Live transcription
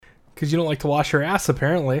Because you don't like to wash your ass,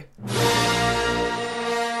 apparently.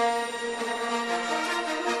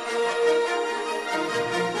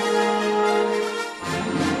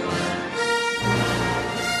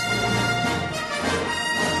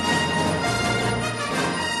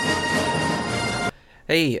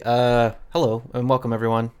 Hey, hello, and welcome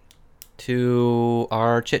everyone to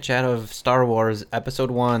our chit-chat of Star Wars Episode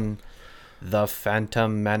 1, The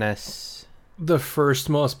Phantom Menace. The first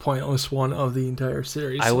most pointless one of the entire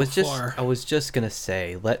series I was just gonna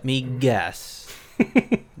say, let me guess,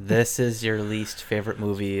 this is your least favorite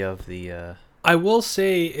movie of the... I will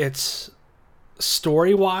say it's,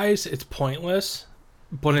 story-wise, it's pointless,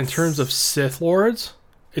 but in terms of Sith Lords,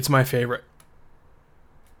 it's my favorite.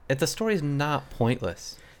 If the story is not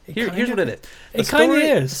pointless. Here's what it is. It kind of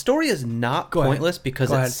is. The story is not Go pointless ahead. because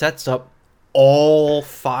Go it ahead. sets up all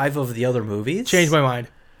 5 of the other movies. Changed my mind.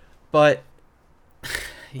 But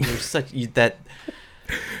you're that.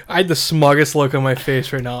 I had the smuggest look on my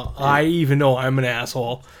face right now. I even know I'm an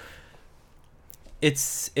asshole.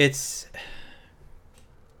 It's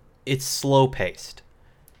slow paced.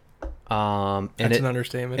 And That's an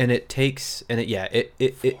understatement. And it takes it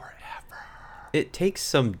takes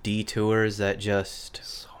some detours that just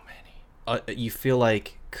So many. You feel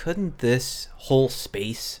like, couldn't this whole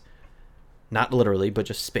space, not literally but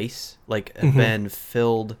just space, like have been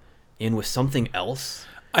filled in with something else?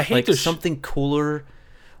 I hate like to something cooler,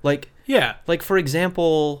 like for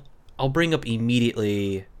example, I'll bring up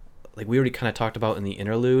immediately, like we already kind of talked about in the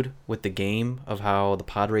interlude with the game, of how the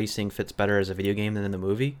pod racing fits better as a video game than in the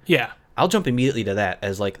movie. Yeah. I'll jump immediately to that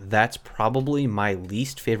as like that's probably my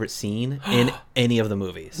least favorite scene in any of the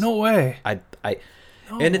movies. No way.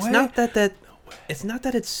 It's not that it's not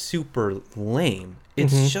that it's super lame.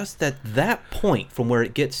 It's just that point from where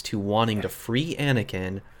it gets to wanting to free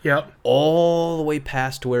Anakin, Yep. all the way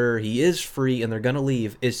past where he is free and they're gonna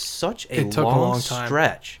leave, is such a long time.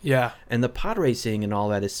 stretch. Yeah. And the pod racing and all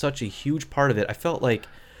that is such a huge part of it. I felt like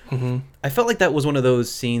that was one of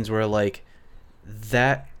those scenes where like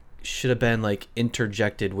that should have been like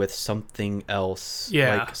interjected with something else.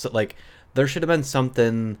 Yeah. Like there should have been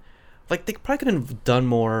something, like they probably could have done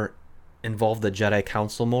more, involve the Jedi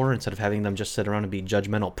Council more instead of having them just sit around and be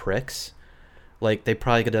judgmental pricks. Like they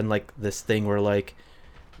probably could have done like this thing where like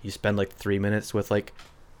you spend like 3 minutes with like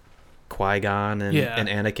Qui-Gon and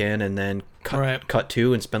Anakin, and then cut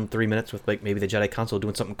to and spend 3 minutes with like maybe the Jedi Council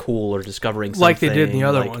doing something cool or discovering something Like they did in the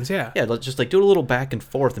other ones, yeah. Yeah, let's just like do a little back and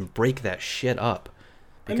forth and break that shit up.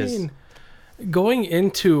 Because, I mean, going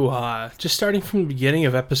into just starting from the beginning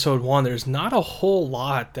of Episode 1, there's not a whole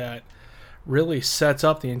lot that really sets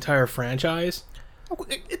up the entire franchise.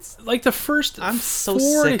 It's like the first... I'm so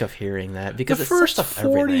sick of hearing that, because the it first sets up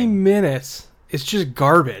 40 everything. minutes is just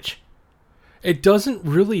garbage. It doesn't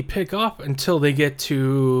really pick up until they get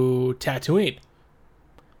to Tatooine,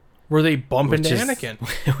 where they bump into Anakin.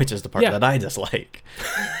 Which is the part that I dislike.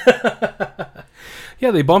 Yeah,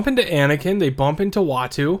 they bump into Anakin. They bump into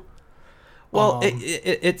Watu. Well,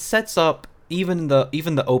 it sets up even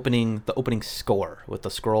the opening score with the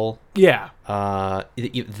scroll. Yeah.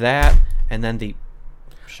 That, and then the...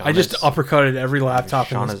 I just uppercutted every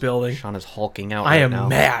laptop in this building. Sean is hulking out. I am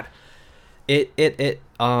mad.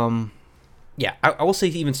 Yeah, I will say,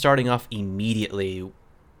 even starting off immediately,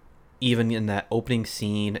 even in that opening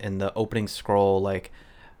scene and the opening scroll, like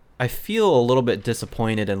I feel a little bit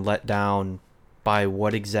disappointed and let down by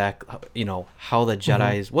what how the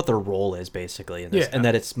Jedi's, what their role is basically in this, and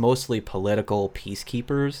that it's mostly political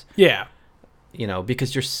peacekeepers. Yeah.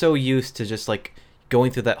 Because you're so used to just like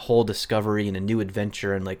going through that whole discovery and a new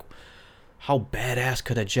adventure, and like how badass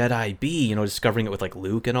could a Jedi be, discovering it with like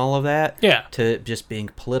Luke and all of that. Yeah. To just being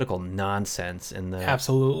political nonsense in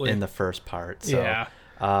the first part. So, yeah.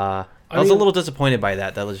 I was a little disappointed by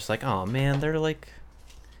that. That was just like, oh man, they're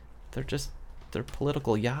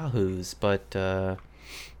political yahoos, but no,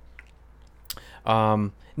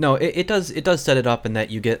 it does set it up in that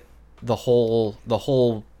you get the whole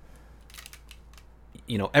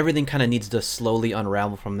everything kind of needs to slowly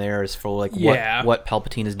unravel from there, as for like what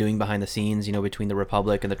Palpatine is doing behind the scenes, between the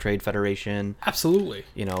Republic and the Trade Federation. Absolutely.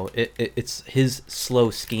 It's his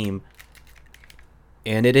slow scheme,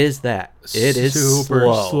 and it is that. It is super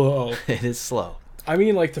slow. It is slow. I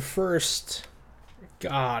mean, like the first,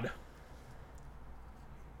 God.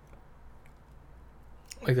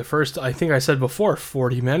 Like the first, I think I said before,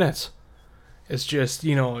 40 minutes. It's just,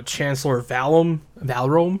 Chancellor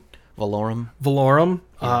Valorum,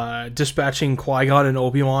 dispatching Qui-Gon and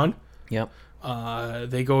Obi-Wan. Yep.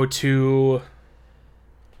 They go to...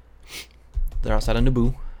 They're outside of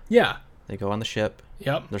Naboo. Yeah. They go on the ship.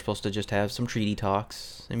 Yep. They're supposed to just have some treaty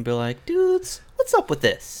talks and be like, dudes, what's up with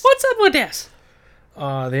this? What's up with this?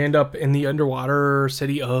 They end up in the underwater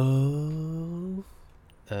city of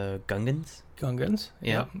Gungans? Gungans.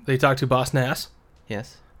 Yeah. Yep. They talk to Boss Nass,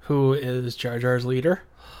 Yes. who is Jar Jar's leader.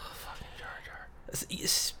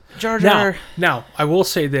 Jar Jar. Now, I will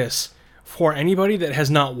say this. For anybody that has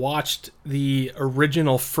not watched the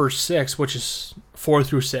original first 6, which is 4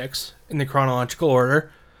 through 6 in the chronological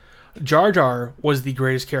order, Jar Jar was the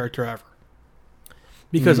greatest character ever.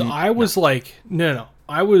 Because I was no.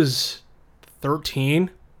 I was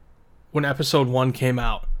 13 when episode 1 came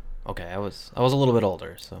out. Okay, I was a little bit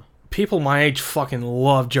older, so. People my age fucking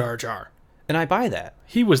love Jar Jar. And I buy that.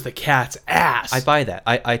 He was the cat's ass. I buy that.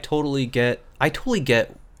 I totally get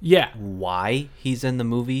yeah. why he's in the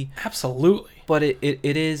movie. Absolutely. But it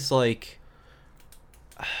is like,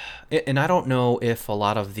 and I don't know if a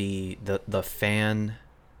lot of the fan,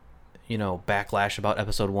 backlash about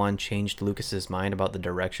episode 1 changed Lucas's mind about the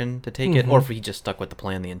direction to take it, or if he just stuck with the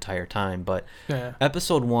plan the entire time. But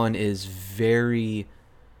episode 1 is very,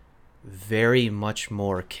 very much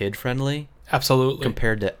more kid friendly. Absolutely.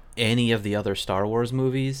 Compared to any of the other Star Wars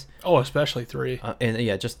movies. Oh, especially 3. And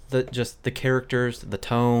yeah, just the characters, the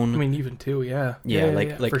tone. I mean, even 2, yeah. Yeah,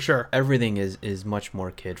 like for sure. Everything is much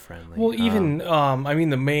more kid friendly. Well, even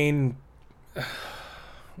the main.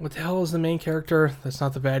 What the hell is the main character? That's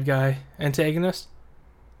not the bad guy. Antagonist.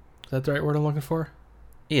 Is that the right word I'm looking for?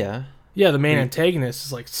 Yeah. Yeah, the main antagonist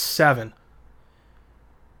is like 7.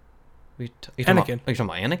 Anakin. Anakin. Are you talking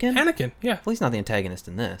about Anakin? Anakin. Yeah. Well, he's not the antagonist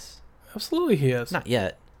in this. Absolutely, he is. Not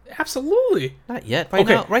yet. Absolutely. Not yet. Right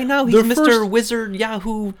now, he's Mr. Wizard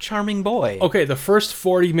Yahoo Charming Boy. Okay, the first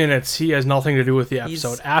 40 minutes, he has nothing to do with the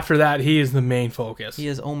episode. After that, he is the main focus. He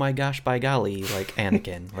is, oh my gosh, by golly, like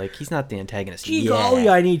Anakin. Like, he's not the antagonist. Gee golly,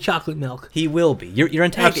 I need chocolate milk. He will be. Your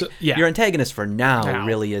antagonist for now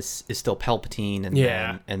really is still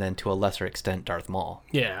Palpatine, and then to a lesser extent, Darth Maul.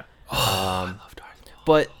 Yeah. I love Darth Maul.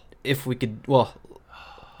 But if we could, well,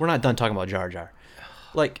 we're not done talking about Jar Jar.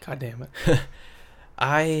 Like, God damn it.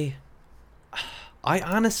 I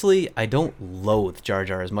honestly, I don't loathe Jar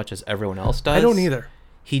Jar as much as everyone else does. I don't either.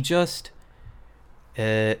 He just,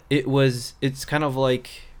 it's kind of like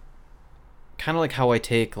how I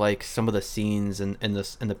take like some of the scenes and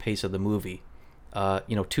the pace of the movie,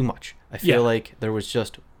 too much. I feel like there was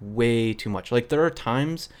just way too much. Like, there are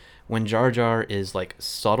times when Jar Jar is like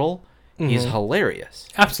subtle. He's hilarious.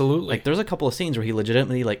 Absolutely. Like, there's a couple of scenes where he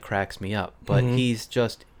legitimately like cracks me up, but he's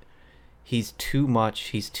too much.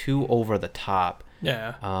 He's too over the top.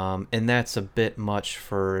 Yeah. And that's a bit much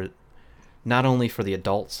for not only for the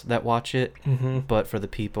adults that watch it, but for the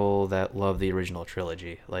people that love the original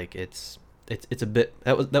trilogy. Like, it's a bit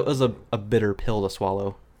that was a bitter pill to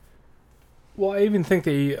swallow. Well, I even think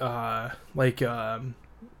they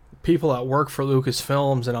people that work for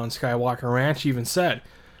Lucasfilms and on Skywalker Ranch even said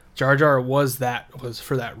Jar Jar was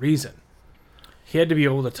for that reason. He had to be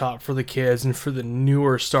over the top for the kids and for the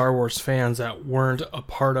newer Star Wars fans that weren't a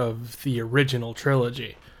part of the original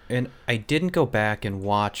trilogy. And I didn't go back and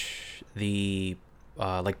watch the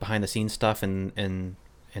behind the scenes stuff and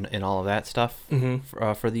all of that stuff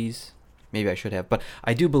for these. Maybe I should have, but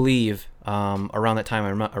I do believe around that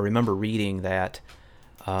time I remember reading that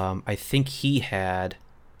I think he had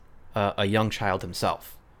a young child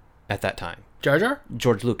himself at that time. Jar Jar?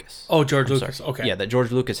 George Lucas. Oh, George Lucas. Sorry. Okay. Yeah, that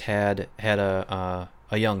George Lucas had a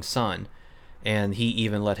young son, and he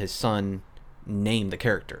even let his son name the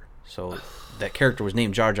character. So that character was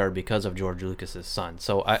named Jar Jar because of George Lucas's son.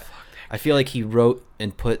 So I feel like he wrote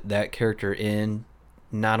and put that character in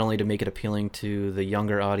not only to make it appealing to the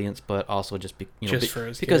younger audience, but also just for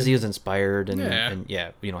his because kid. he was inspired and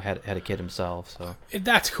had a kid himself. So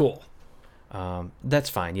that's cool.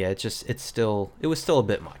 That's fine. Yeah, it was still a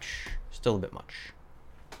bit much. Still a bit much.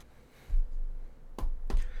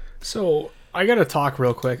 So I gotta talk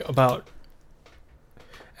real quick about,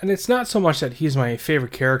 and it's not so much that he's my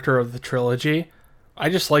favorite character of the trilogy.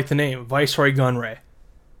 I just like the name Viceroy Gunray.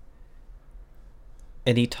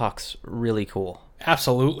 And he talks really cool.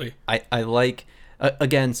 Absolutely. I like.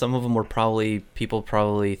 Again, some of them were people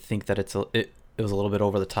probably think that it was a little bit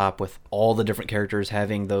over the top with all the different characters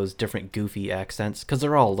having those different goofy accents because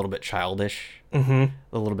they're all a little bit childish, a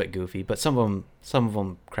little bit goofy. But some of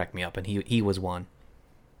them crack me up, and he was one.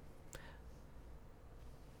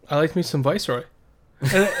 I like me some Viceroy,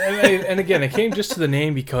 and again, it came just to the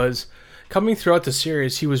name because coming throughout the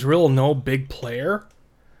series, he was real no big player,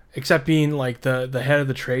 except being like the head of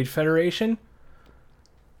the Trade Federation.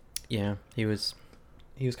 Yeah, he was.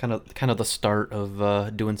 He was kind of the start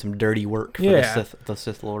of doing some dirty work for the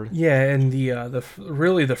Sith Lord. Yeah, and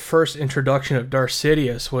really the first introduction of Darth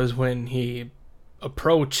Sidious was when he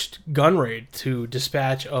approached Gunraid to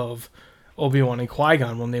dispatch of Obi-Wan and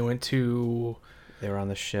Qui-Gon when they went to... They were on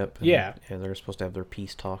the ship. And, yeah, they were supposed to have their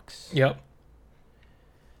peace talks. Yep.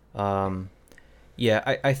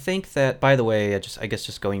 Yeah, I think that, by the way, I guess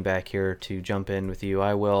just going back here to jump in with you,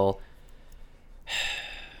 I will...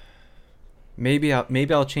 Maybe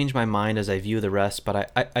I'll change my mind as I view the rest,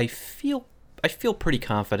 but I feel pretty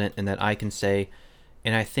confident in that I can say,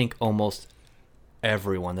 and I think almost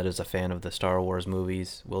everyone that is a fan of the Star Wars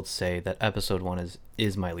movies will say that Episode 1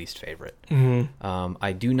 is my least favorite. Mm-hmm.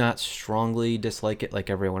 I do not strongly dislike it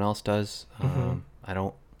like everyone else does. Mm-hmm. I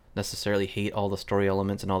don't necessarily hate all the story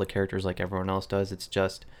elements and all the characters like everyone else does. It's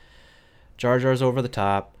just Jar Jar's over the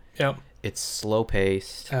top. Yep. It's slow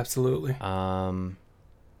paced. Absolutely.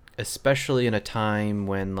 Especially in a time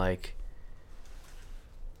when like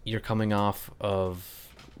you're coming off of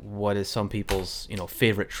what is some people's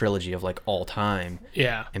favorite trilogy of like all time.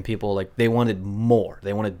 Yeah. And people like they wanted more.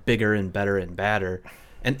 They wanted bigger and better and badder.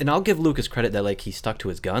 And I'll give Lucas credit that like he stuck to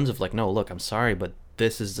his guns of like, no, look, I'm sorry, but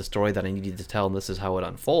this is the story that I needed to tell and this is how it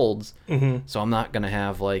unfolds. Mm-hmm. So I'm not gonna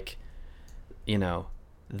have like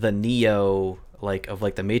the Neo like of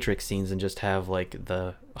like the Matrix scenes and just have like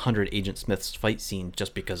the 100 Agent Smith's fight scene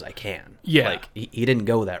just because I can. Yeah. Like he didn't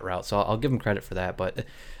go that route, so I'll give him credit for that. But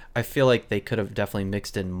I feel like they could have definitely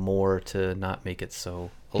mixed in more to not make it so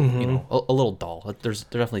a little dull. There's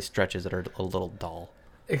definitely stretches that are a little dull,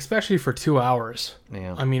 especially for 2 hours.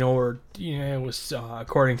 Yeah. I mean, it was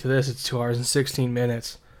according to this, it's 2 hours and 16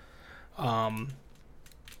 minutes.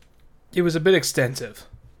 It was a bit extensive.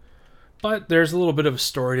 But there's a little bit of a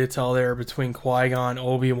story to tell there between Qui-Gon,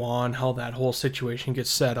 Obi-Wan, how that whole situation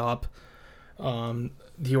gets set up.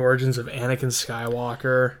 The origins of Anakin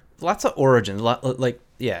Skywalker. Lots of origins.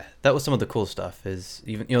 Yeah, that was some of the cool stuff. Is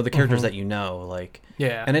even the characters that like.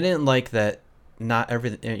 Yeah. And I didn't like that. Not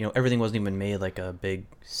everything. Everything wasn't even made like a big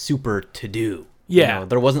super to do. Yeah.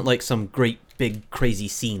 There wasn't like some great big crazy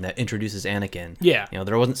scene that introduces Anakin. Yeah.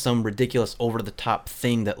 There wasn't some ridiculous over the top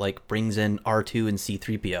thing that like brings in R2 and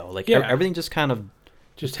C3PO. Like everything just kind of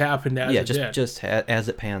just happened as it did. just as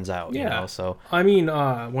it pans out. Yeah. So I mean,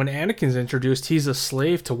 when Anakin's introduced, he's a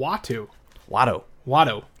slave to Watto.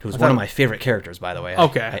 Who's one of my favorite characters, by the way.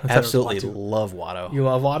 Okay. I absolutely love Watto. You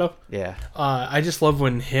love Watto? Yeah. I just love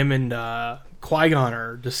when him and Qui-Gon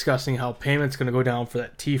are discussing how payment's going to go down for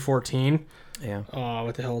that T-14. Yeah.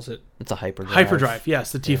 What the hell is it? It's a hyperdrive. Hyperdrive,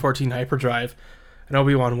 yes, the T-14 hyperdrive. And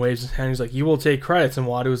Obi-Wan waves his hand. He's like, "You will take credits." And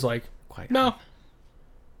Watto's like, "No,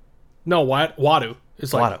 Watto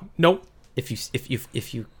is like, Watto. Nope." If you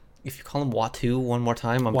call him Watto one more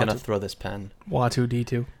time, I'm gonna throw this pen. Watto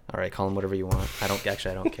D2. All right, call him whatever you want. I don't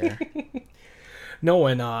care. No,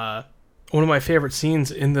 and one of my favorite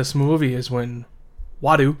scenes in this movie is when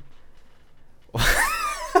Watto.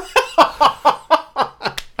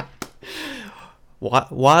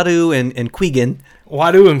 Watto and Qui-Gon.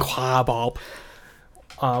 Watto and Qui-Bob.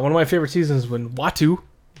 One of my favorite seasons is when Watto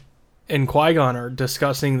and Qui-Gon are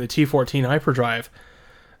discussing the T-14 hyperdrive.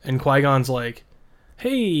 And Qui-Gon's like,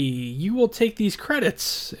 "Hey, you will take these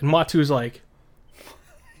credits." And Watto's like,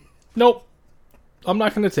 "Nope, I'm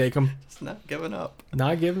not going to take them. It's not giving up.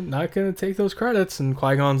 Not going to take those credits." And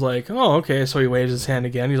Qui-Gon's like, "Oh, okay." So he waves his hand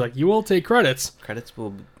again. He's like, "You will take credits. Credits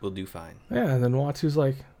will do fine." Yeah, and then Watto's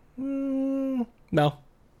like, "No. Nope."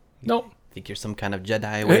 Think you're some kind of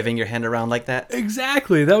Jedi waving your hand around like that?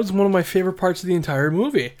 Exactly. That was one of my favorite parts of the entire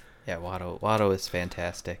movie. Yeah, Watto is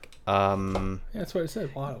fantastic. Yeah, that's what I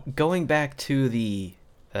said, Watto. Going back to the,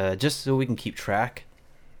 just so we can keep track,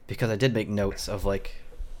 because I did make notes of like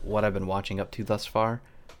what I've been watching up to thus far.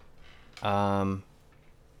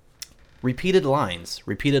 Repeated lines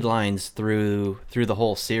through the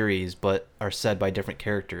whole series, but are said by different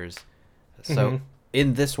characters. So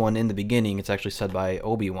in this one, in the beginning, it's actually said by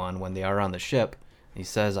Obi-Wan when they are on the ship. He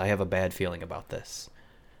says, "I have a bad feeling about this."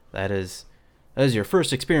 That is your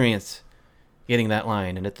first experience getting that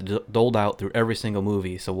line, and it's doled out through every single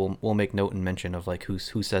movie. So we'll make note and mention of like who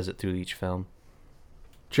says it through each film.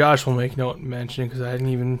 Josh will make note and mention because I didn't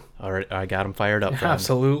even. All right, I got him fired up. Friend.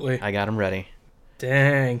 Absolutely, I got him ready.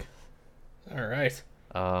 Dang. All right.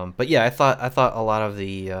 But yeah, I thought a lot of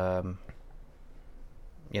the,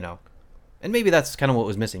 and maybe that's kind of what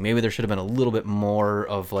was missing. Maybe there should have been a little bit more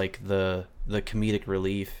of like the comedic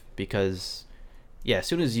relief because, yeah, as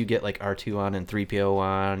soon as you get like R2 on and 3PO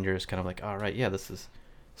on, you're just kind of like, all right, yeah, this is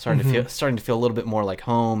starting to feel a little bit more like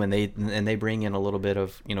home, and they bring in a little bit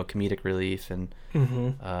of comedic relief and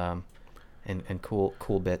and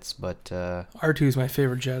cool bits, but R2 is my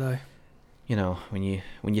favorite Jedi. you know, when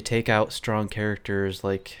you take out strong characters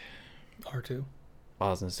like R2. I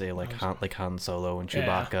was gonna say like Han Solo and Yeah.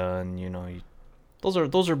 Chewbacca, and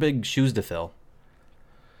those are big shoes to fill.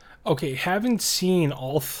 Okay, having seen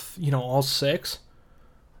all 6,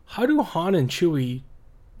 how do Han and Chewie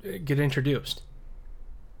get introduced?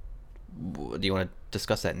 Do you want to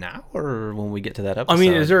discuss that now or when we get to that episode? I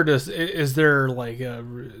mean, is there like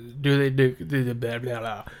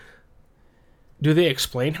do they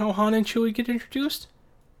explain how Han and Chewie get introduced?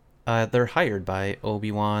 They're hired by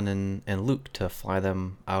Obi-Wan and Luke to fly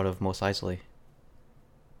them out of Mos Eisley.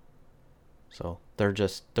 So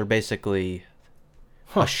they're basically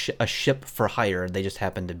a ship for hire. They just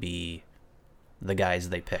happen to be the guys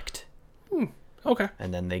they picked. Okay.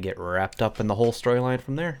 And then they get wrapped up in the whole storyline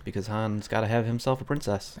from there because Han's got to have himself a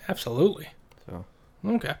princess. Absolutely. So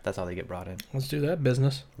Okay. that's how they get brought in. Let's do that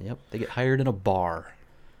business. Yep. They get hired in a bar.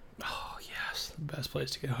 Oh, yes. The best place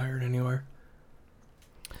to get hired anywhere.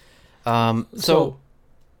 Oh,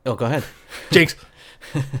 go ahead. Jinx.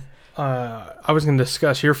 I was going to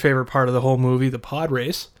discuss your favorite part of the whole movie, the pod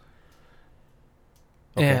race.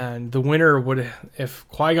 Okay. And the winner would, if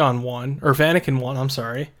Qui-Gon won, or if Anakin won, I'm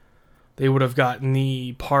sorry, they would have gotten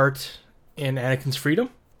the part in Anakin's freedom.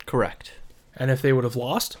 Correct. And if they would have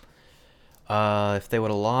lost? If they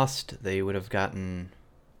would have lost, they would have gotten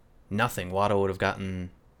nothing. Watto would have gotten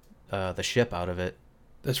the ship out of it.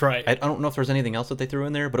 That's right. I don't know if there's anything else that they threw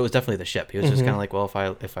in there, but it was definitely the ship. He was just kind of like, well,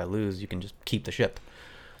 if I lose, you can just keep the ship.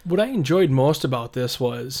 What I enjoyed most about this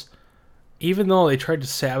was, even though they tried to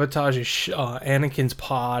sabotage Anakin's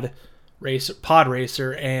pod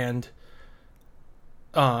racer, and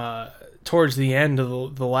towards the end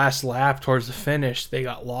of the last lap, towards the finish, they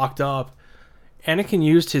got locked up. Anakin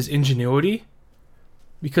used his ingenuity,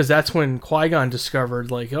 because that's when Qui-Gon discovered,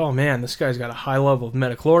 like, oh man, this guy's got a high level of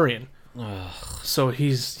midichlorian. So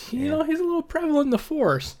he's a little prevalent in the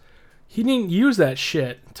Force. He didn't use that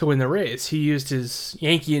shit to win the race. He used his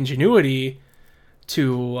Yankee ingenuity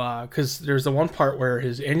to, because there's the one part where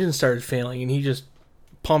his engine started failing and he just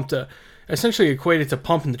essentially equated to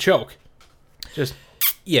pumping the choke. Just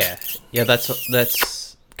yeah,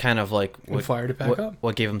 that's kind of like fired it back up.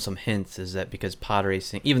 What gave him some hints is that because pod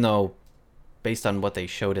racing, even though based on what they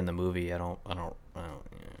showed in the movie, I don't know.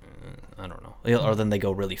 Other than they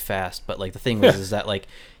go really fast, but like the thing was is that like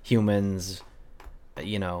humans,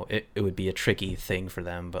 it would be a tricky thing for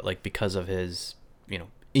them, but like because of his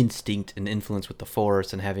instinct and influence with the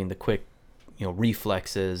Force and having the quick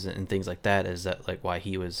reflexes and things like that, is that like why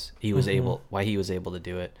he was able to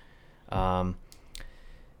do it.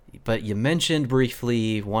 But you mentioned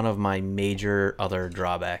briefly one of my major other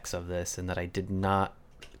drawbacks of this, and that I did not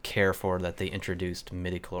care for, that they introduced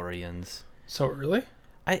midichlorians. So really?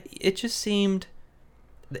 It just seemed,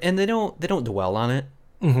 and they don't dwell on it,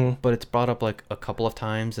 but it's brought up like a couple of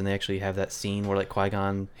times, and they actually have that scene where like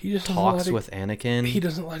Qui-Gon talks with Anakin. He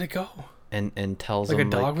doesn't let it go, and tells like him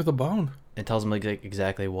a dog with a bone, and tells him like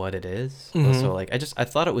exactly what it is. So like I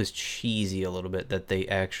thought it was cheesy a little bit that they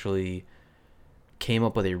actually came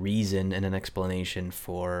up with a reason and an explanation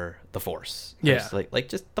for the Force. Yeah, just like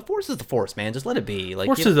just the Force is the Force, man. Just let it be. Like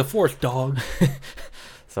Force is the Force, dog.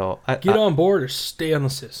 So get on board or stay on the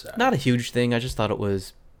cis side. Not a huge thing. I just thought it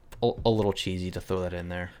was a little cheesy to throw that in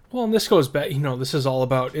there. Well, and this goes back. This is all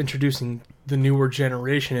about introducing the newer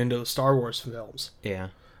generation into the Star Wars films. Yeah.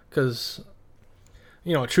 Because,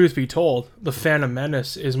 truth be told, The Phantom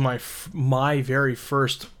Menace is my very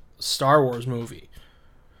first Star Wars movie.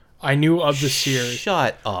 I knew of the series.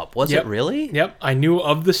 Shut up. Was it really? Yep. I knew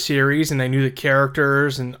of the series, and I knew the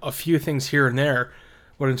characters and a few things here and there.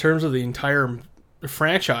 But in terms of the entire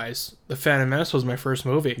franchise, The Phantom Menace was my first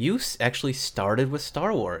movie. You actually started with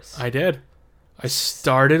Star Wars. I did. I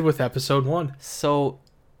started with Episode 1. So,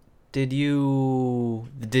 did you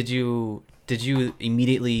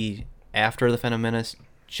immediately after The Phantom Menace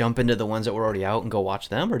jump into the ones that were already out and go watch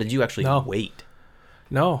them, or did you actually wait?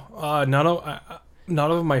 No.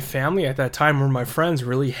 None of my family at that time or my friends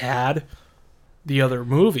really had the other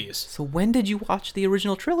movies. So when did you watch the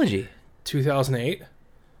original trilogy? 2008.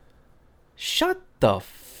 Shut the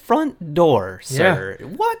front door, sir. Yeah.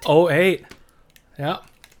 What? 08. Yeah.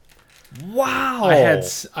 Wow.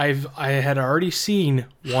 I had already seen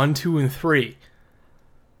 1, 2, and 3.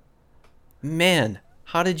 Man,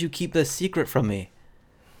 how did you keep this secret from me?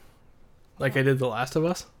 Like I did The Last of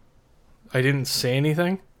Us? I didn't say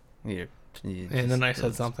anything. And then I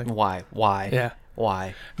said something. Why? Yeah.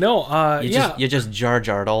 Why? No, you just Jar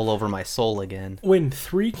Jarred all over my soul again. When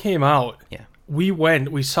 3 came out, yeah,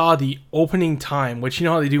 we saw the opening time, which you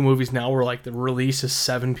know how they do movies now where like the release is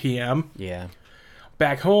 7 p.m. Yeah.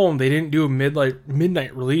 Back home, they didn't do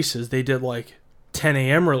midnight releases. They did like 10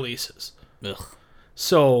 a.m. releases. Ugh.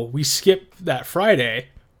 So we skipped that Friday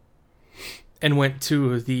and went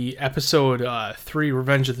to the episode 3,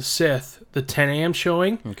 Revenge of the Sith, the 10 a.m.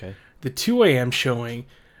 showing, Okay. the 2 a.m. showing,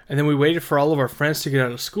 and then we waited for all of our friends to get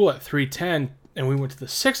out of school at 3:10, and we went to the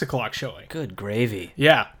 6 o'clock showing. Good gravy.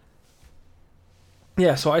 Yeah.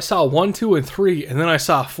 Yeah, so I saw 1, 2, and 3, and then I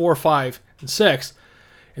saw 4, 5, and 6.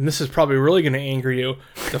 And this is probably really going to anger you.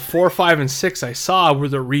 The 4, 5, and 6 I saw were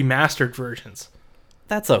the remastered versions.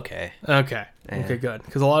 That's okay. Okay. Yeah. Okay, good.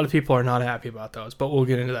 Because a lot of people are not happy about those, but we'll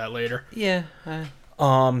get into that later. Yeah.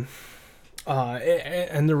 And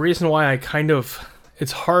the reason why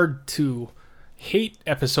it's hard to hate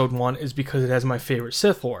episode 1 is because it has my favorite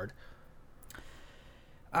Sith Lord,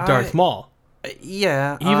 Darth Maul.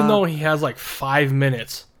 Yeah. Even though he has like 5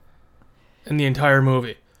 minutes in the entire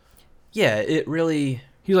movie. Yeah, it really...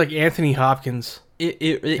 He's like Anthony Hopkins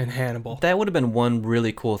It and Hannibal. That would have been one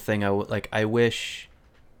really cool thing. I wish,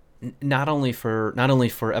 not only for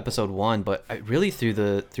episode 1, but really through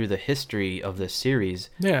the history of this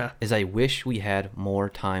series. Yeah. Is I wish we had more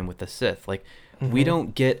time with the Sith. Like, we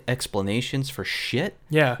don't get explanations for shit.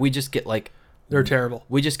 Yeah. We just get like... They're terrible.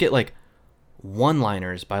 We just get like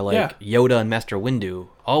one-liners by like Yoda and Master Windu.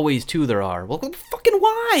 Always 2 there are. Well, fucking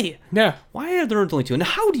why? Yeah. Why are there only 2? And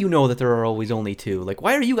how do you know that there are always only 2? Like,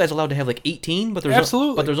 why are you guys allowed to have like 18, but there's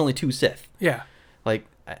only 2 Sith? Yeah. Like,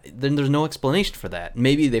 then there's no explanation for that.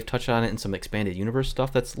 Maybe they've touched on it in some expanded universe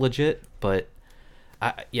stuff that's legit, but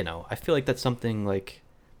I feel like that's something like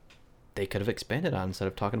they could have expanded on instead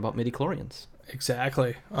of talking about midi-chlorians.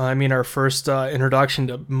 Exactly. I mean, our first introduction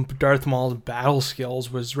to Darth Maul's battle skills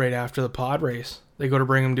was right after the pod race. They go to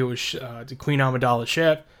bring him to his to Queen Amidala's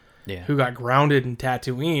ship, who got grounded in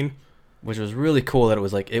Tatooine. Which was really cool that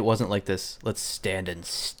it wasn't like this, let's stand and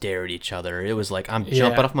stare at each other. It was like, I'm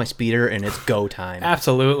jumping off my speeder and it's go time.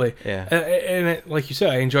 Absolutely. Yeah. And it, like you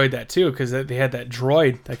said, I enjoyed that too, because they had that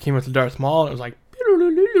droid that came with the Darth Maul, and it was like,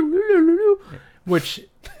 which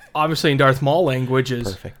obviously in Darth Maul language is,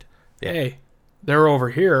 perfect. Yeah. Hey, they're over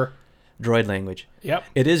here. Droid language. Yep.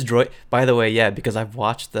 It is droid. By the way, yeah, because I've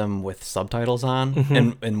watched them with subtitles on,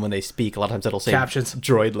 and when they speak, a lot of times it'll say captions.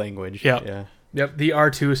 Droid language. Yep. Yeah. Yep. The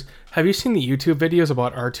R2s. Have you seen the YouTube videos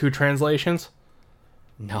about R2 translations?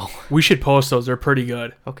 No. We should post those. They're pretty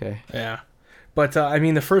good. Okay. Yeah. But, I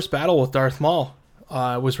mean, the first battle with Darth Maul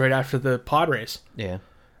was right after the pod race. Yeah.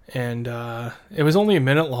 And it was only a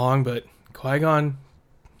minute long, but Qui-Gon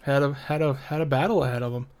had a battle ahead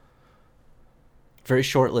of him. Very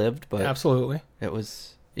short-lived, but... Absolutely. It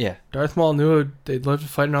was... Yeah. Darth Maul knew they'd live to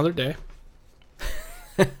fight another day.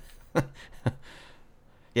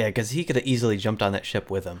 Yeah, because he could have easily jumped on that ship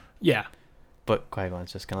with him. Yeah. But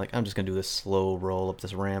Qui-Gon's just kind of like, I'm just going to do this slow roll up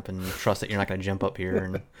this ramp and trust that you're not going to jump up here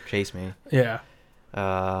and chase me. Yeah.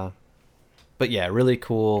 But yeah, really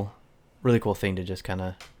cool thing to just kind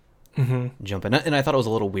of jump in. And I thought it was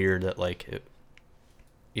a little weird that, like,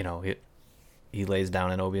 he lays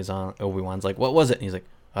down and Obi-Wan's like, what was it? And he's like,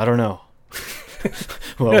 I don't know.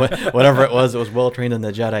 Well, whatever it was well trained in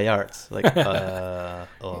the Jedi arts. Like, well,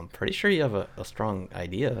 I'm pretty sure you have a strong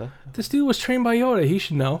idea. This dude was trained by Yoda. He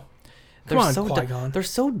should know. Come on, Qui-Gon. They're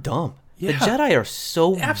so dumb. Yeah. The Jedi are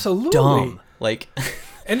so absolutely dumb. Like,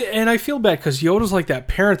 and I feel bad because Yoda's like that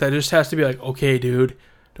parent that just has to be like, okay, dude,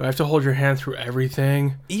 do I have to hold your hand through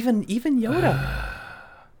everything? Even Yoda.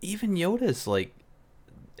 Even Yoda's like...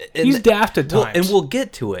 He's daft at times. And we'll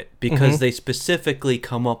get to it because they specifically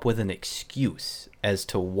come up with an excuse as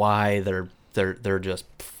to why they're just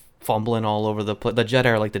fumbling all over the place. The Jedi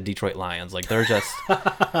are like the Detroit Lions. Like, they're just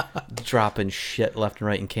dropping shit left and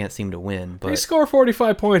right and can't seem to win. But they score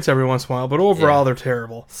 45 points every once in a while, but overall they're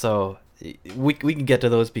terrible. So we can get to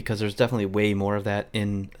those because there's definitely way more of that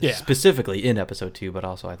specifically in episode 2, but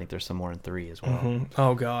also I think there's some more in 3 as well.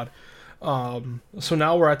 Oh, God. So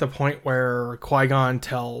now we're at the point where Qui-Gon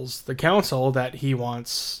tells the council that he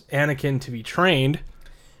wants Anakin to be trained.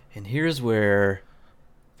 And here's where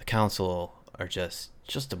the council are just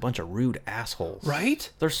a bunch of rude assholes.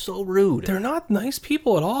 Right? They're so rude. They're not nice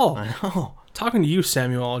people at all. I know. Talking to you,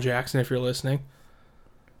 Samuel L. Jackson, if you're listening.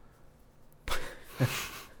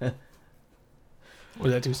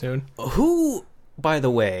 Was that too soon? Who, by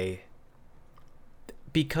the way,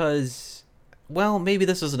 because... Well, maybe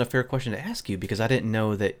this isn't a fair question to ask you because I didn't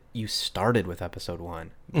know that you started with episode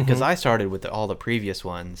 1. Because I started with all the previous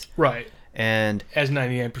ones. Right. And as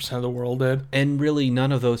 99% of the world did. And really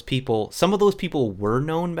none of those people... Some of those people were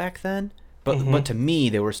known back then, But to me,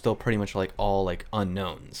 they were still pretty much like all like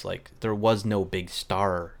unknowns. Like there was no big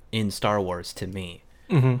star in Star Wars to me.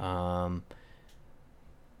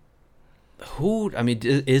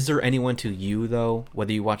 Is there anyone to you though,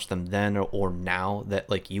 whether you watch them then or now, that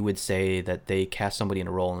like you would say that they cast somebody in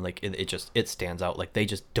a role and like it stands out, like they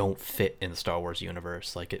just don't fit in the Star Wars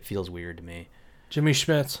universe? Like it feels weird to me. Jimmy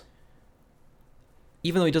Schmitz.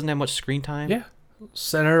 Even though he doesn't have much screen time. Yeah.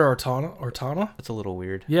 Senator Ortana? That's a little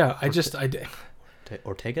weird. Yeah,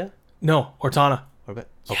 Ortega? No, Ortana. Okay.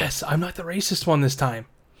 Yes, I'm not the racist one this time.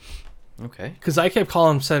 Okay. Because I kept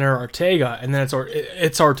calling him Senator Ortega, and then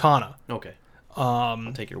it's Ortana. Okay.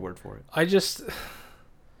 I'll take your word for it.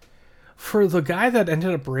 For the guy that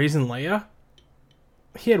ended up raising Leia,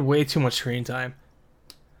 he had way too much screen time.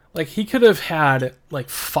 Like, he could have had, like,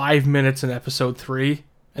 5 minutes in episode 3,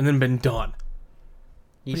 and then been done.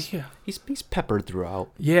 He's peppered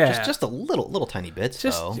throughout. Yeah. Just a little tiny bits,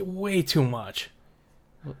 just way too much.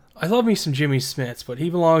 I love me some Jimmy Smits, but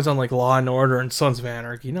he belongs on like Law and Order and Sons of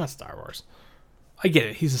Anarchy, not Star Wars. I get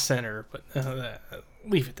it, he's a senator, but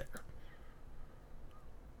leave it there.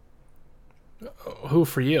 Who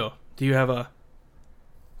for you? Do you have a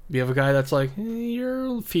guy that's like,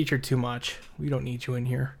 you're featured too much, we don't need you in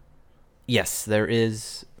here? Yes, there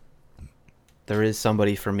is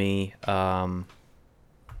somebody for me,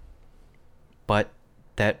 but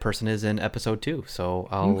that person is in episode 2, so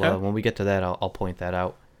I'll when we get to that, I'll point that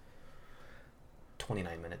out.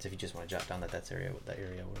 29 minutes if you just want to jot down that area. What are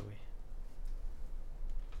we?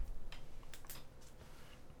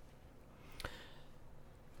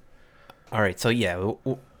 All right, so yeah,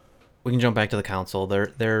 we can jump back to the council.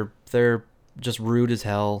 They're just rude as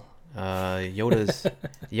hell.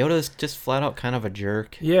 Yoda's just flat out kind of a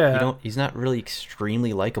jerk. Yeah, he's not really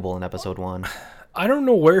extremely likable in episode 1. I don't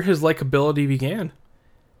know where his likability began.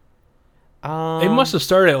 It must have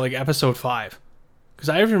started at like episode 5, because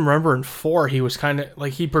I even remember in 4 he was kind of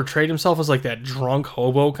like, he portrayed himself as like that drunk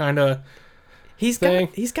hobo kind of. He's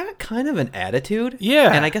got kind of an attitude.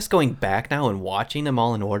 Yeah, and I guess going back now and watching them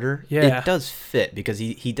all in order, it does fit, because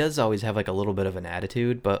he does always have like a little bit of an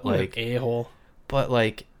attitude, but like a-hole. But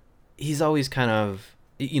like he's always kind of,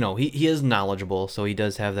 he is knowledgeable, so he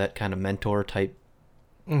does have that kind of mentor type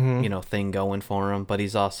thing going for him, but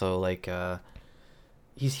he's also like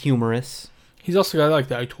he's humorous. He's also got like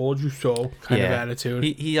that "I told you so" kind of attitude.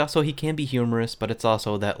 He can be humorous, but it's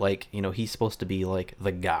also that like, he's supposed to be like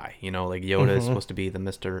the guy, like Yoda is supposed to be the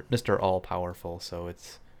Mr. All Powerful, so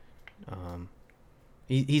it's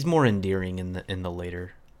he's more endearing in the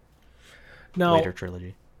later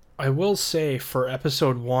trilogy. I will say for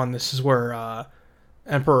episode 1, this is where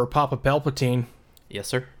Emperor Papa Palpatine, yes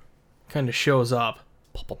sir, kind of shows up.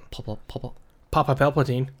 Papa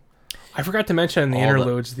Palpatine. I forgot to mention in the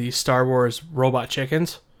interludes the Star Wars robot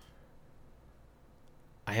chickens.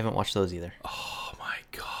 I haven't watched those either. Oh my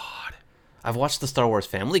god. I've watched the Star Wars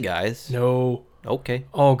Family Guys. No. Okay.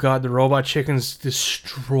 Oh god, the robot chickens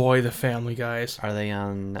destroy the Family Guys. Are they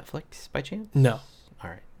on Netflix by chance? No. All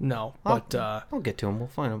right. No, but I'll get to them. We'll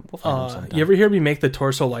find them sometime. You ever hear me make the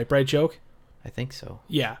Torso Light Bright joke? I think so.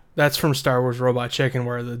 Yeah, that's from Star Wars Robot Chicken,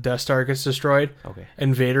 where the Death Star gets destroyed. Okay.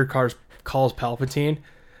 And Vader calls Palpatine.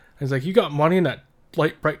 He's like, "You got money in that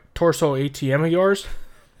light bright torso ATM of yours?"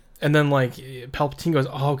 And then like Palpatine goes,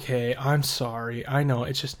 "Okay, I'm sorry. I know.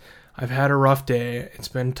 It's just I've had a rough day. It's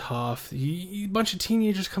been tough. A bunch of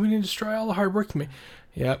teenagers coming in and destroy all the hard work you made."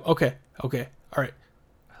 Yeah. Okay. All right.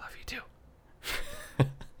 I love you too.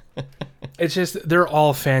 It's just they're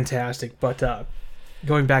all fantastic. But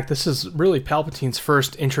going back, this is really Palpatine's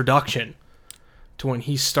first introduction to when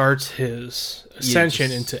he starts his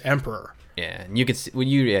ascension into Emperor. Yeah, and you can see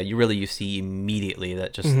you see immediately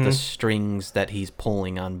that just the strings that he's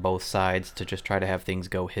pulling on both sides to just try to have things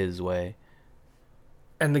go his way.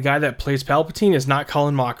 And the guy that plays Palpatine is not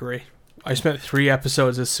Colin Mockery. I spent 3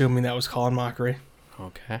 episodes assuming that was Colin Mockery.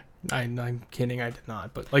 Okay. I'm kidding, I did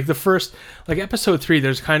not. But like the first, like episode 3,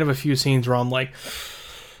 there's kind of a few scenes where I'm like,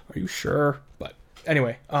 are you sure? But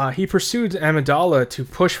anyway, he pursued Amidala to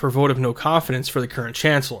push for vote of no confidence for the current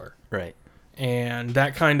chancellor. Right. And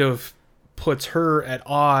that kind of puts her at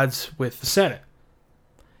odds with the Senate.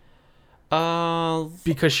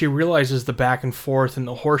 Because she realizes the back and forth and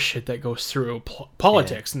the horse shit that goes through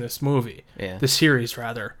politics in this movie. Yeah. The series,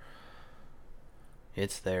 rather.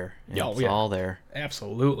 It's there. It's all there.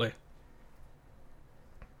 Absolutely.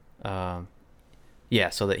 So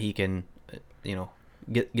that he can,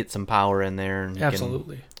 get some power in there and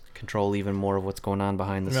absolutely can control even more of what's going on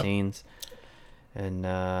behind the scenes. And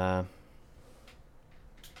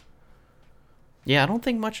Yeah, I don't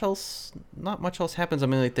think not much else happens. I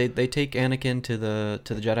mean, like they take Anakin to the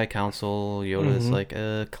Jedi Council. Yoda's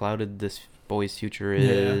like, clouded this boy's future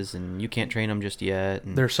is, and you can't train him just yet.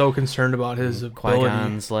 And they're so concerned about his ability.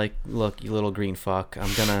 Qui-Gon's like, look, you little green fuck,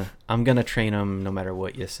 I'm gonna train him no matter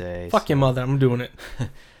what you say. Fuck your mother, I'm doing it.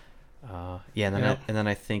 And then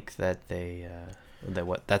I think that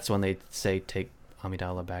that's when they say take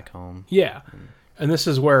Amidala back home. Yeah, and this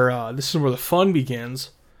is where the fun begins,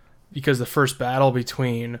 because the first battle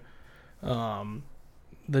between the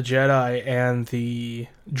Jedi and the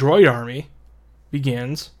droid army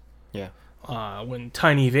begins. Yeah. When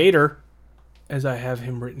Tiny Vader, as I have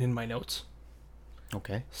him written in my notes,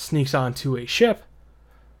 sneaks onto a ship,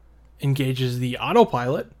 engages the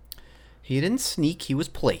autopilot. He didn't sneak, he was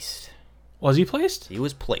placed. Was he placed? He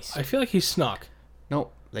was placed. I feel like he snuck.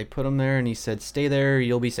 Nope, they put him there and he said, stay there,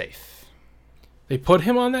 you'll be safe. They put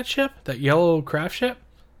him on that ship? That yellow craft ship?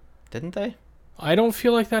 Didn't they? I don't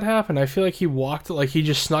feel like that happened. I feel like he walked, like he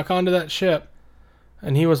just snuck onto that ship.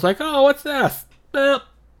 And he was like, oh, what's this?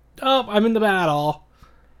 Oh, I'm in the battle.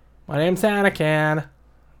 My name's Anakin.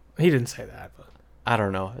 He didn't say that, but I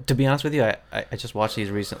don't know. To be honest with you, I just watched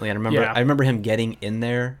these recently, and I remember him getting in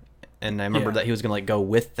there, and I remember that he was gonna like go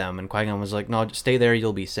with them, and Qui-Gon was like, "No, just stay there.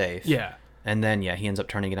 You'll be safe." Yeah. And then he ends up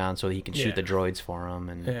turning it on so he can shoot the droids for him,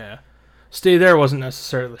 and stay there wasn't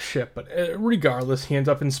necessarily the ship, but regardless, he ends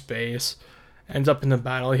up in space, ends up in the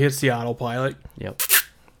battle. He hits the autopilot. Yep.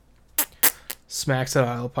 Smacks that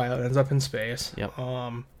autopilot. Ends up in space. Yep.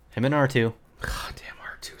 Him and R2. God damn,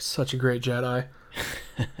 R2 is such a great Jedi.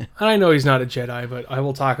 And I know he's not a Jedi, but I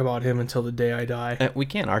will talk about him until the day I die. We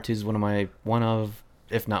can. R2's one of,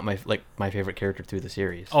 if not my favorite character through the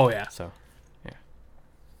series. Oh yeah. So, yeah.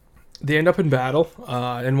 They end up in battle,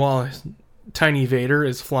 and while Tiny Vader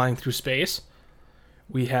is flying through space,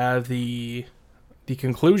 we have the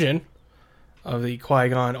conclusion of the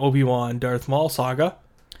Qui-Gon, Obi-Wan, Darth Maul saga.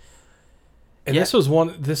 And this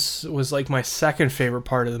was like my second favorite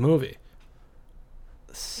part of the movie.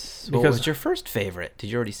 What was your first favorite?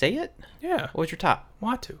 Did you already say it? Yeah. What was your top?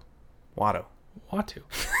 Watto.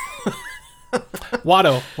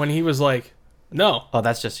 Watto, when he was like, no. Oh,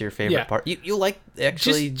 that's just your favorite part. You like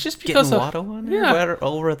actually just getting because Watto on there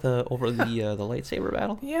over the lightsaber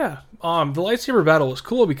battle? Yeah. The lightsaber battle was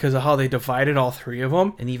cool because of how they divided all three of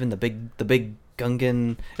them. And even the big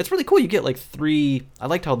Gungan. It's really cool. You get like three. I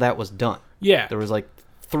liked how that was done. Yeah. There was like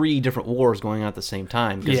three different wars going on at the same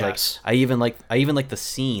time. Because I even like the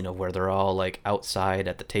scene of where they're all like outside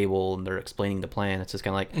at the table and they're explaining the plan. It's just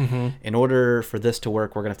kind of like, in order for this to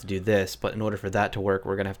work, we're gonna have to do this. But in order for that to work,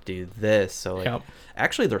 we're gonna have to do this. So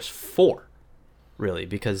actually, there's four, really.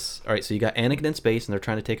 Because all right, so you got Anakin in space and they're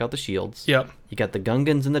trying to take out the shields. Yep. You got the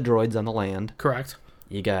Gungans and the droids on the land. Correct.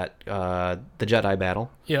 You got the Jedi battle.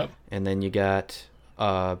 Yep. And then you got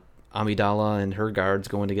Amidala and her guards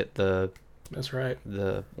going to get the. That's right.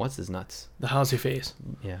 What's his nuts? The Howsy face.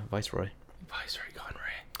 Yeah, Viceroy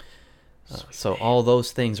Gonray. So all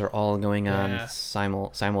those things are all going on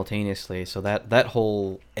simultaneously. So that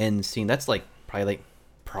whole end scene, that's like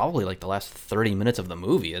probably like the last 30 minutes of the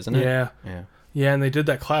movie, isn't it? Yeah. Yeah. Yeah, and they did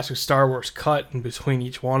that classic Star Wars cut in between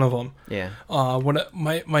each one of them. Yeah.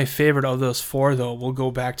 My favorite of those four, though, will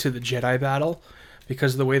go back to the Jedi battle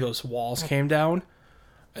because of the way those walls came down.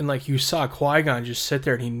 And, like, you saw Qui-Gon just sit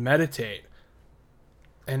there and he'd meditate.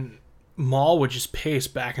 And Maul would just pace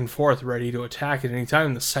back and forth, ready to attack at any time.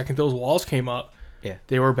 And the second those walls came up,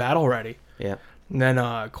 they were battle ready. Yeah. And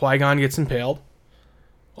then Qui-Gon gets impaled.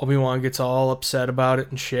 Obi-Wan gets all upset about it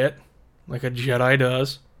and shit, like a Jedi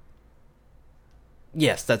does.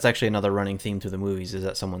 Yes, that's actually another running theme through the movies, is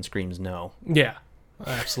that someone screams no. Yeah,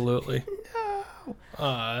 absolutely.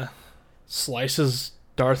 No. Slices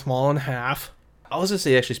Darth Maul in half. I was going to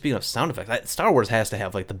say, actually, speaking of sound effects, Star Wars has to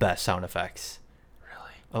have, like, the best sound effects.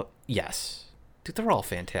 Really? Oh, yes. Dude, they're all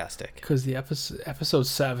fantastic. Because the episode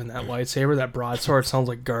 7, that lightsaber, that broadsword sounds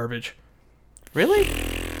like garbage. Really?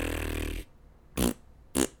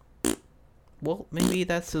 Well, maybe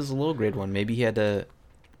that's his low grade one. Maybe he had to,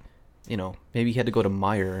 go to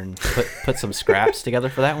Meyer and put some scraps together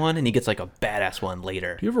for that one, and he gets, like, a badass one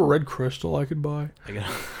later. Do you have a red crystal I could buy?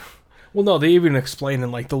 Well, no, they even explain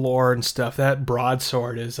in like the lore and stuff that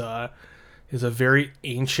broadsword is a very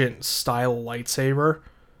ancient style lightsaber.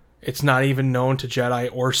 It's not even known to Jedi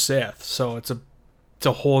or Sith, so it's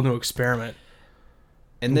a whole new experiment.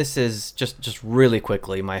 And this is just really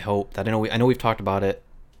quickly my hope that I know we've talked about it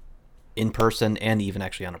in person and even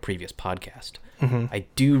actually on a previous podcast. Mm-hmm. I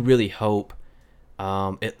do really hope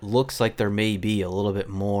it looks like there may be a little bit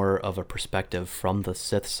more of a perspective from the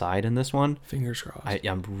Sith side in this one. Fingers crossed.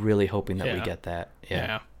 I'm really hoping that we get that.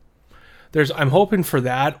 Yeah. I'm hoping for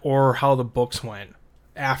that, or how the books went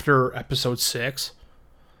after episode 6.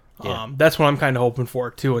 Yeah. That's what I'm kind of hoping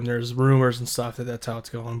for too. And there's rumors and stuff that's how it's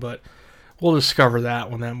going, but we'll discover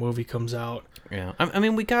that when that movie comes out. Yeah, I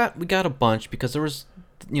mean, we got a bunch because there was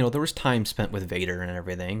time spent with Vader and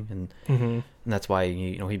everything, and that's why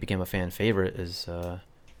he became a fan favorite, is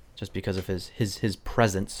just because of his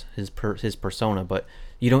presence, his persona. But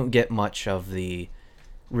you don't get much out of the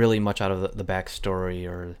backstory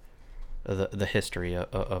or the history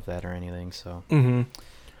of that or anything. So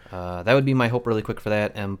that would be my hope really quick for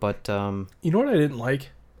that. But you know what I didn't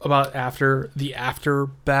like about after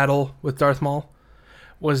battle with Darth Maul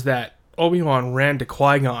was that Obi-Wan ran to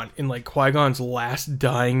Qui-Gon in like Qui-Gon's last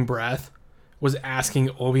dying breath, was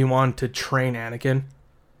asking Obi-Wan to train Anakin.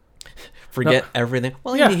 Forget everything.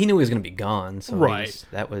 Well, yeah. he knew he was going to be gone, so right.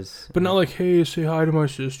 But not like, hey, say hi to my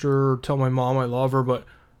sister, or tell my mom I love her, but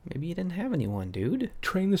maybe he didn't have anyone, dude.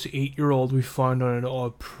 Train this 8-year-old we find on a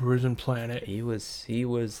prison planet.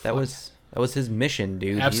 That was his mission,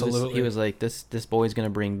 dude. Absolutely. He was like, this boy's going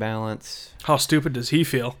to bring balance. How stupid does he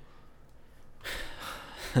feel?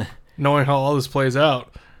 Knowing how all this plays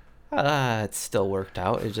out. It still worked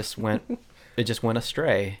out. It just went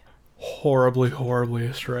astray. Horribly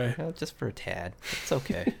astray. Just for a tad. It's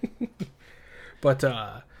okay. But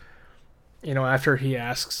after he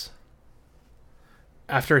asks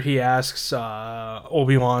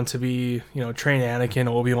Obi-Wan to be, train Anakin,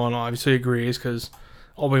 Obi-Wan obviously agrees because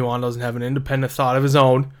Obi-Wan doesn't have an independent thought of his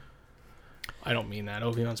own. I don't mean that.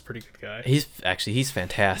 Obi-Wan's a pretty good guy. He's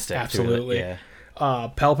fantastic. Absolutely. Yeah.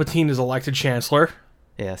 Palpatine is elected Chancellor.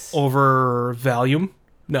 Yes. Over Valium.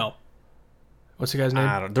 No. What's the guy's name?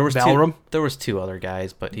 I don't know. There was two other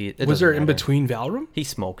guys, but was there in between Valorum? He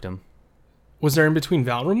smoked him. Was there in between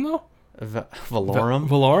Valorum though? Valorum?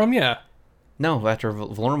 Valorum, yeah. No, after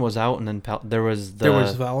Valorum was out, and then there was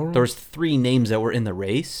Valorum. There was 3 names that were in the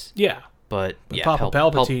race. Yeah. But yeah,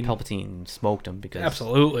 Palpatine smoked him because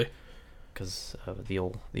absolutely because of the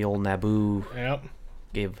old Naboo. Yep.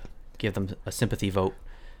 Give them a sympathy vote.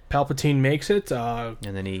 Palpatine makes it, and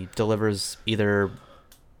then he delivers either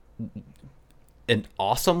an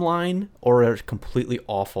awesome line or a completely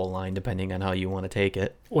awful line, depending on how you want to take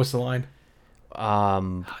it. What's the line?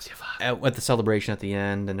 How's your father? At the celebration at the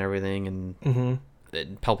end and everything, and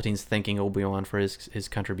Palpatine's thanking Obi-Wan for his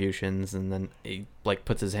contributions, and then he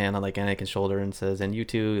puts his hand on Anakin's shoulder and says, "And you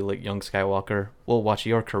too, young Skywalker, will watch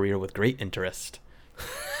your career with great interest."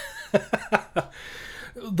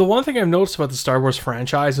 The one thing I've noticed about the Star Wars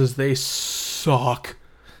franchise is they suck.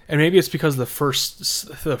 And maybe it's because the first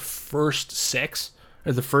 6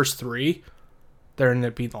 or the first 3, they're going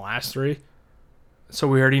to be the last 3. So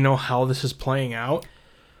we already know how this is playing out.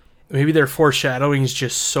 Maybe their foreshadowing is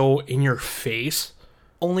just so in your face.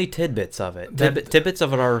 Only tidbits of it. Tidbits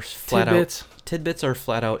of it are flat out. Tidbits are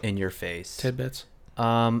flat out in your face. Tidbits.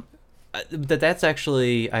 That's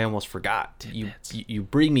actually, I almost forgot. You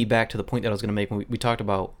bring me back to the point that I was going to make when we talked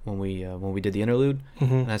about when we did the interlude,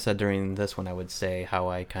 and I said during this one I would say how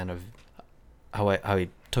I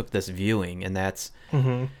took this viewing, and that's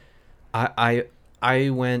I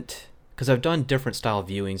went, because I've done different style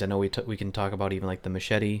viewings. I know we can talk about even the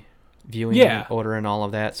machete viewing order and all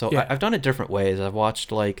of that. So I've done it different ways. I've watched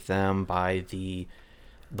them by the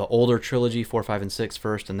older trilogy, 4, 5, and 6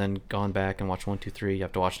 first, and then gone back and watched 1, 2, 3. You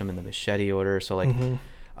have to watch them in the machete order. So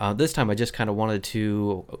this time I just kind of wanted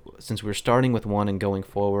to, since we're starting with 1 and going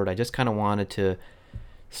forward, I just kind of wanted to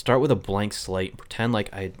start with a blank slate, pretend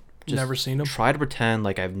like I just never seen them. Try to pretend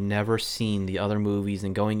like I've never seen the other movies,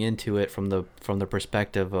 and going into it from the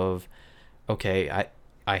perspective of, okay,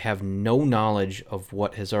 I have no knowledge of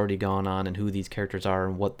what has already gone on and who these characters are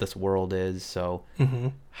and what this world is. So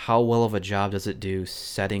how well of a job does it do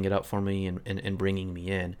setting it up for me and bringing me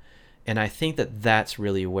in? And I think that that's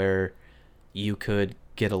really where you could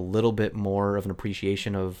get a little bit more of an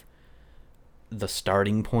appreciation of the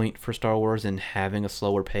starting point for Star Wars and having a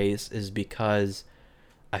slower pace, is because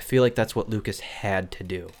I feel like that's what Lucas had to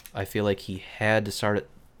do. I feel like he had to start it,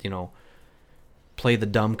 play the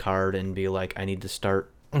dumb card and be like, I need to start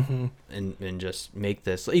and just make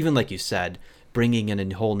this, even like you said, bringing in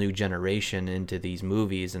a whole new generation into these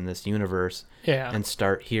movies and this universe, and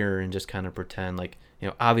start here and just kind of pretend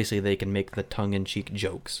obviously they can make the tongue-in-cheek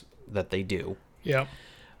jokes that they do. Yeah.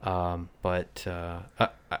 But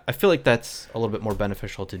I feel like that's a little bit more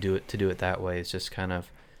beneficial to do it that way. It's just kind of,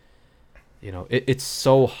 it's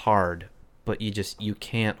so hard, but you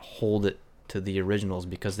can't hold it to the originals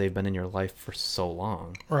because they've been in your life for so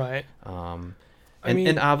long. Right.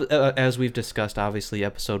 As we've discussed, obviously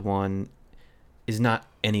episode 1 is not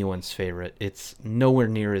anyone's favorite. It's nowhere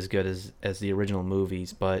near as good as the original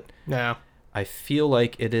movies, but Yeah. I feel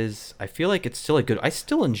like it is. I feel like it's still a good. I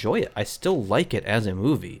still enjoy it. I still like it as a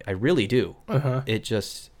movie. I really do.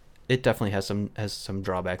 It definitely has some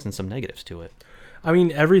drawbacks and some negatives to it. I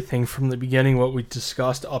mean, everything from the beginning, what we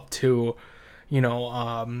discussed, up to,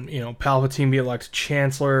 Palpatine being elected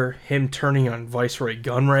Chancellor, him turning on Viceroy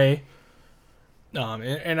Gunray.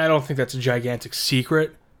 And I don't think that's a gigantic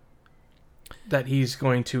secret that he's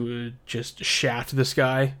going to just shaft this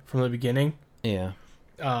guy from the beginning. Yeah.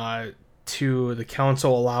 To the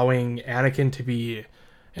council allowing Anakin to be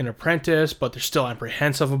an apprentice, but they're still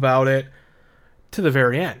apprehensive about it, to the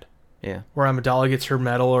very end. Yeah. Where Amidala gets her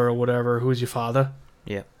medal or whatever. Who's your father?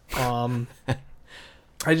 Yeah. I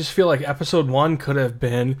just feel like episode 1 could have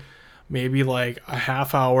been maybe like a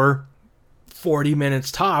half hour, 40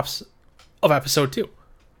 minutes tops of episode 2.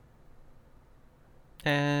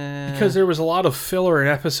 Because there was a lot of filler in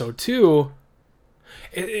episode 2.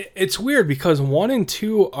 It's weird because 1 and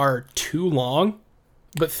 2 are too long,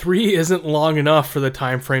 but 3 isn't long enough for the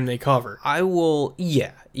time frame they cover.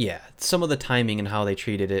 Yeah. Some of the timing and how they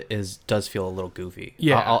treated it does feel a little goofy.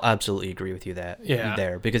 Yeah. I'll absolutely agree with you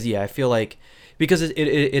there. Because, I feel like, because it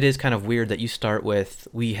is kind of weird that you start with,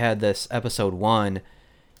 we had this episode 1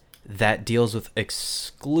 that deals with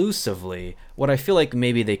exclusively, what I feel like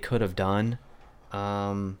maybe they could have done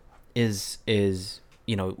is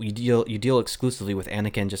you deal exclusively with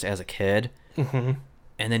Anakin just as a kid, and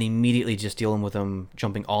then immediately just dealing with him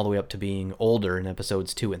jumping all the way up to being older in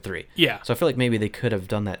episodes 2 and 3. Yeah. So I feel like maybe they could have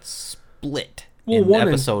done that split in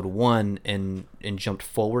episode 1 and jumped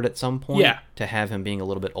forward at some point to have him being a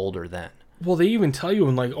little bit older then. Well, they even tell you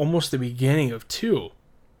in like almost the beginning of 2,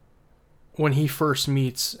 when he first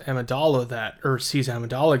meets Amidala or sees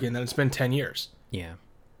Amidala again, that it's been 10 years. Yeah.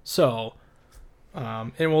 So,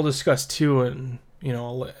 and we'll discuss 2 in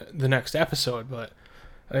the next episode, but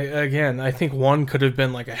I think 1 could have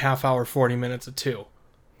been like a half hour, 40 minutes of 2.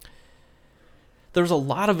 There's a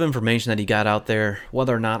lot of information that he got out there.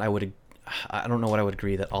 Whether or not I don't know what I would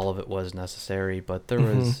agree that all of it was necessary, but there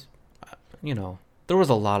was, there was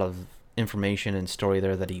a lot of information and story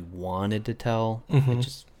there that he wanted to tell. It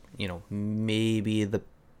just, maybe the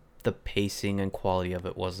pacing and quality of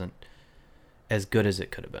it wasn't as good as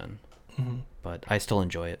it could have been. But I still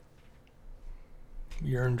enjoy it.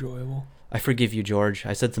 You're enjoyable. I forgive you, George.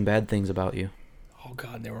 I said some bad things about you. Oh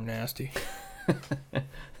God, they were nasty.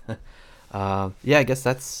 I guess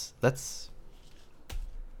that's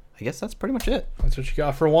pretty much it. That's what you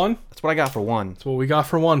got for 1? That's what I got for 1. That's what we got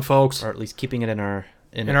for 1, folks. Or at least keeping it in our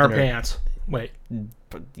pants. Wait.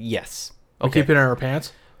 Yes. Okay. We'll keep it in our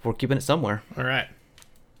pants? We're keeping it somewhere. All right.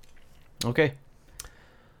 Okay.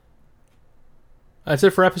 That's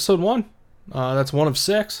it for episode 1. That's 1 of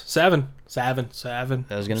 6. 7. That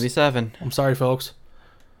was going to be 7. I'm sorry, folks.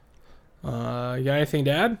 You got anything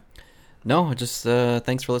to add? No, just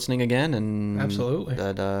thanks for listening again. And absolutely.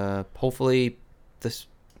 That hopefully this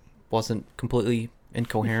wasn't completely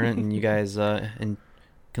incoherent and you guys can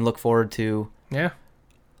look forward to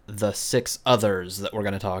the 6 others that we're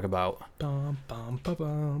going to talk about. Bum, bum, ba,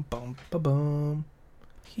 bum, bum, ba, bum.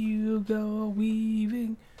 Hugo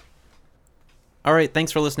Weaving. All right,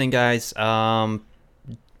 thanks for listening, guys.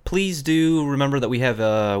 Please do remember that we have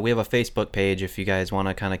a Facebook page if you guys want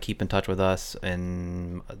to kind of keep in touch with us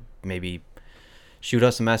and maybe shoot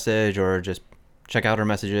us a message or just check out our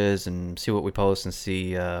messages and see what we post and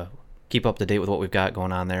keep up to date with what we've got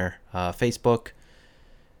going on there.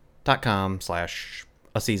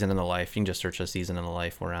 Facebook.com/A Season in the Life. You can just search A Season in the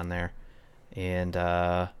Life. We're on there. And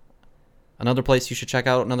another place you should check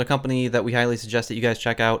out, another company that we highly suggest that you guys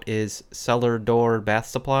check out is Cellar Door Bath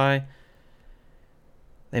Supply.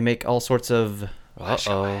 They make all sorts of... Wash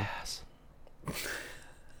your ass.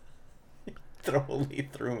 Totally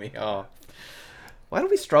threw me off. Why do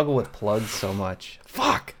we struggle with plugs so much?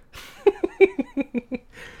 Fuck!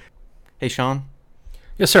 Hey, Sean?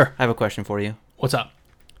 Yes, sir. I have a question for you. What's up?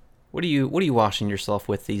 What are you washing yourself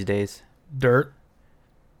with these days? Dirt.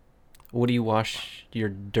 What do you wash your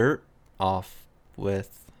dirt off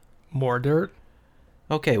with? More dirt.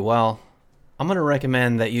 Okay, well, I'm going to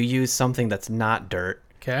recommend that you use something that's not dirt.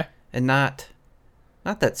 Okay. And not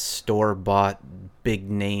that store-bought,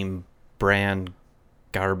 big-name brand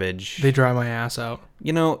garbage. They dry my ass out.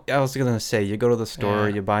 I was going to say, you go to the store,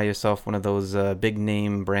 you buy yourself one of those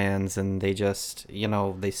big-name brands, and they just,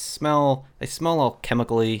 they smell all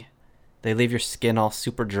chemically. They leave your skin all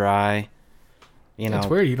super dry. That's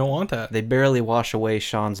weird. You don't want that. They barely wash away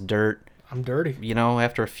Sean's dirt. I'm dirty.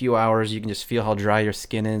 After a few hours, you can just feel how dry your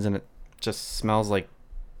skin is, and it just smells like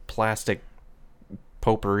plastic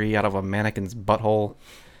potpourri out of a mannequin's butthole.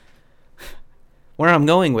 Where I'm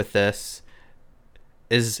going with this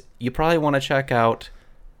is you probably want to check out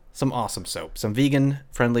some awesome soap, some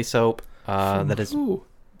vegan-friendly soap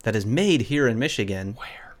that is made here in Michigan.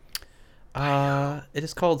 Where? It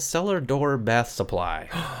is called Cellar Door Bath Supply.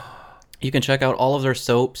 You can check out all of their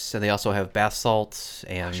soaps, and they also have bath salts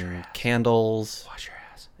and candles. Wash your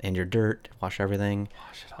ass. And your dirt. Wash everything.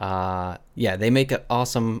 Wash it all. Yeah, they make an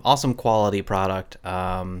awesome quality product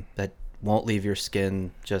that won't leave your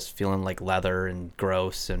skin just feeling like leather and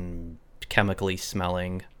gross and chemically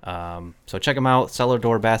smelling. So check them out,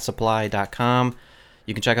 cellardoorbathsupply.com.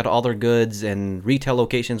 You can check out all their goods and retail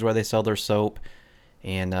locations where they sell their soap,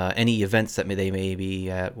 and any events that they may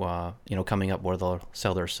be at, coming up where they'll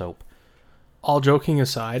sell their soap. All joking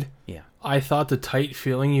aside, Yeah. I thought the tight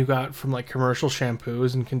feeling you got from like commercial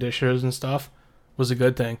shampoos and conditioners and stuff was a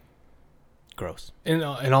good thing. Gross. In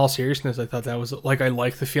all seriousness, I thought that was like, I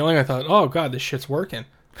liked the feeling. I thought, oh god, this shit's working.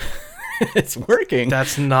 It's working.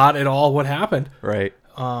 That's not at all what happened. Right.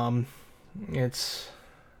 It's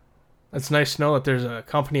nice to know that there's a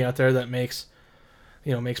company out there that makes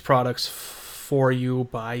products for you,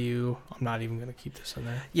 by you. I'm not even gonna keep this in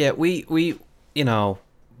there. Yeah, we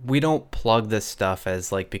don't plug this stuff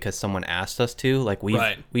as like because someone asked us to. Like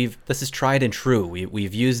we've this is tried and true.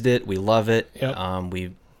 We've used it. We love it. Yep.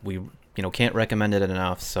 We can't recommend it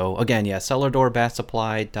enough. So again, yeah,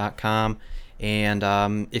 cellardoorbathsupply.com.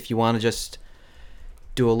 And if you want to just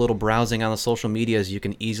do a little browsing on the social medias, you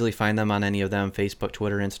can easily find them on any of them: Facebook,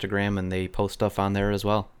 Twitter, Instagram, and they post stuff on there as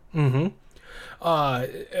well. Mm-hmm.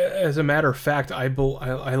 As a matter of fact, I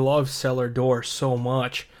love Cellar Door so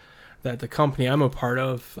much that the company I'm a part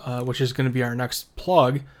of, which is going to be our next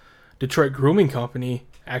plug, Detroit Grooming Company,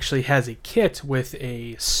 actually has a kit with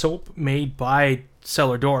a soap made by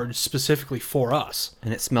Cellar Door specifically for us.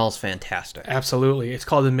 And it smells fantastic. Absolutely. It's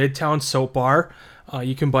called the Midtown Soap Bar.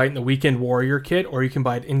 You can buy it in the Weekend Warrior kit, or you can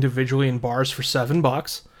buy it individually in bars for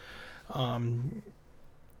 $7.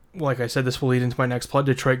 Like I said, this will lead into my next plug,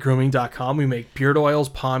 DetroitGrooming.com. We make beard oils,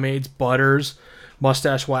 pomades, butters,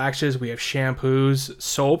 mustache waxes. We have shampoos,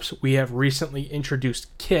 soaps. We have recently introduced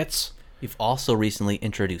kits. We've also recently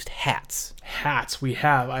introduced hats. Hats.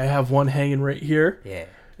 I have one hanging right here. Yeah.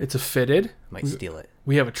 It's a fitted. Might steal it.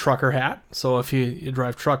 We have a trucker hat. So if you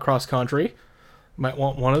drive truck cross country, you might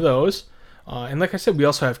want one of those. And like I said, we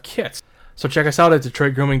also have kits. So check us out at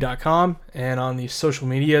DetroitGrooming.com and on the social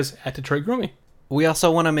medias at Detroit Grooming. We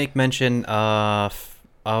also want to make mention of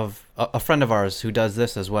a friend of ours who does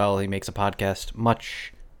this as well. He makes a podcast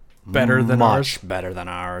much better than ours.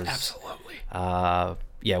 Absolutely.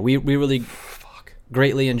 Yeah, we really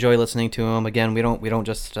greatly enjoy listening to him. Again, we don't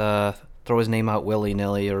just throw his name out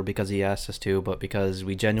willy-nilly or because he asked us to, but because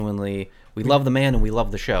we genuinely love the man and we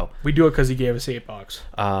love the show. We do it because he gave us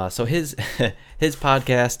 $8. So his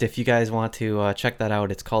podcast, if you guys want to check that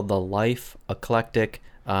out, it's called The Life Eclectic.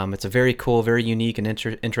 It's a very cool, very unique and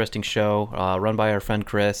interesting show run by our friend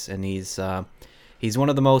Chris, and he's one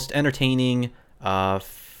of the most entertaining,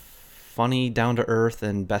 funny, down-to-earth,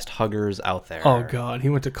 and best huggers out there. Oh God, he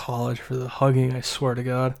went to college for the hugging. I swear to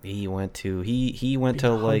God, he went to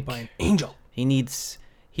like by an angel.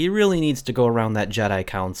 He really needs to go around that Jedi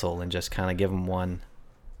Council and just kind of give him one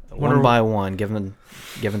by one, giving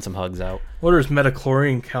some hugs out. What his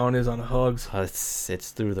metachlorine count is on hugs?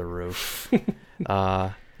 It's through the roof.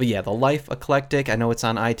 But yeah, The Life Eclectic. I know it's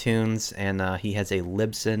on iTunes, and he has a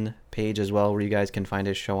Libsyn page as well where you guys can find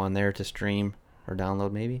his show on there to stream or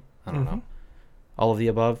download. Maybe I don't know. All of the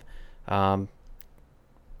above.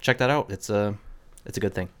 Check that out. It's a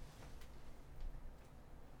good thing.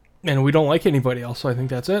 And we don't like anybody else, so I think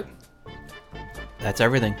that's it. That's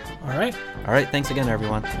everything. All right. All right. Thanks again,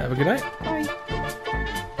 everyone. Have a good night. Bye.